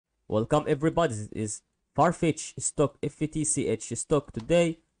Welcome everybody. This is Farfetch stock FTCH stock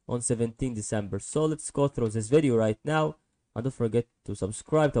today on 17 December. So let's go through this video right now, and don't forget to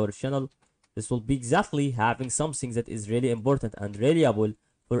subscribe to our channel. This will be exactly having something that is really important and reliable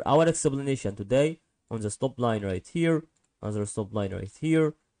for our explanation today on the stop line right here, another stop line right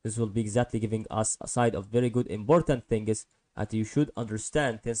here. This will be exactly giving us a side of very good important things that you should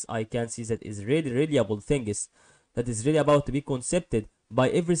understand, since I can see that is really reliable things that is really about to be concepted by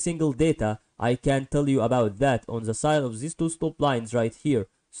every single data. I can tell you about that on the side of these two stop lines right here.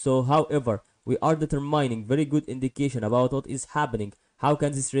 So however, we are determining very good indication about what is happening. How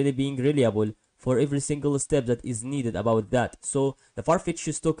can this really being reliable for every single step that is needed about that. So the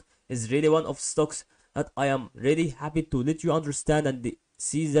Farfetch stock is really one of stocks that I am really happy to let you understand and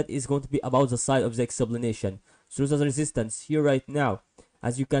see that is going to be about the side of the explanation through the resistance here right now.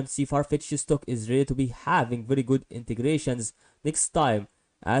 As you can see, Farfetch stock is ready to be having very good integrations next time.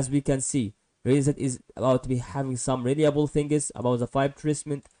 As we can see, really that is about to be having some reliable things about the 5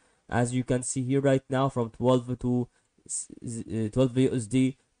 tracement. As you can see here right now, from 12 to 12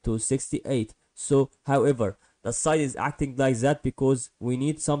 USD to 68. So however, the side is acting like that because we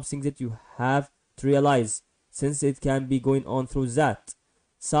need something that you have to realize, since it can be going on through that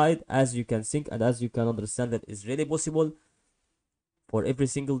side, as you can think and as you can understand, that is really possible for every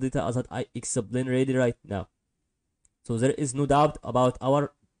single data as that I explain really right now. So there is no doubt about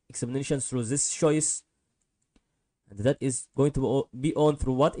our explanation through this choice, and that is going to be on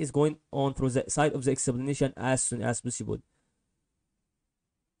through what is going on through the side of the explanation as soon as possible.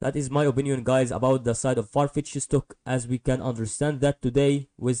 That is my opinion, guys, about the side of Farfetch stock, as we can understand that today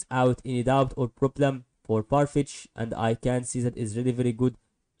without any doubt or problem for Farfetch, and I can see that is really very good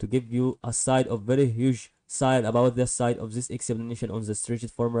to give you a side of very huge side about the side of this explanation on the stretched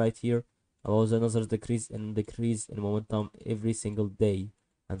form right here about another decrease in momentum every single day.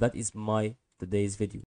 And that is my today's video.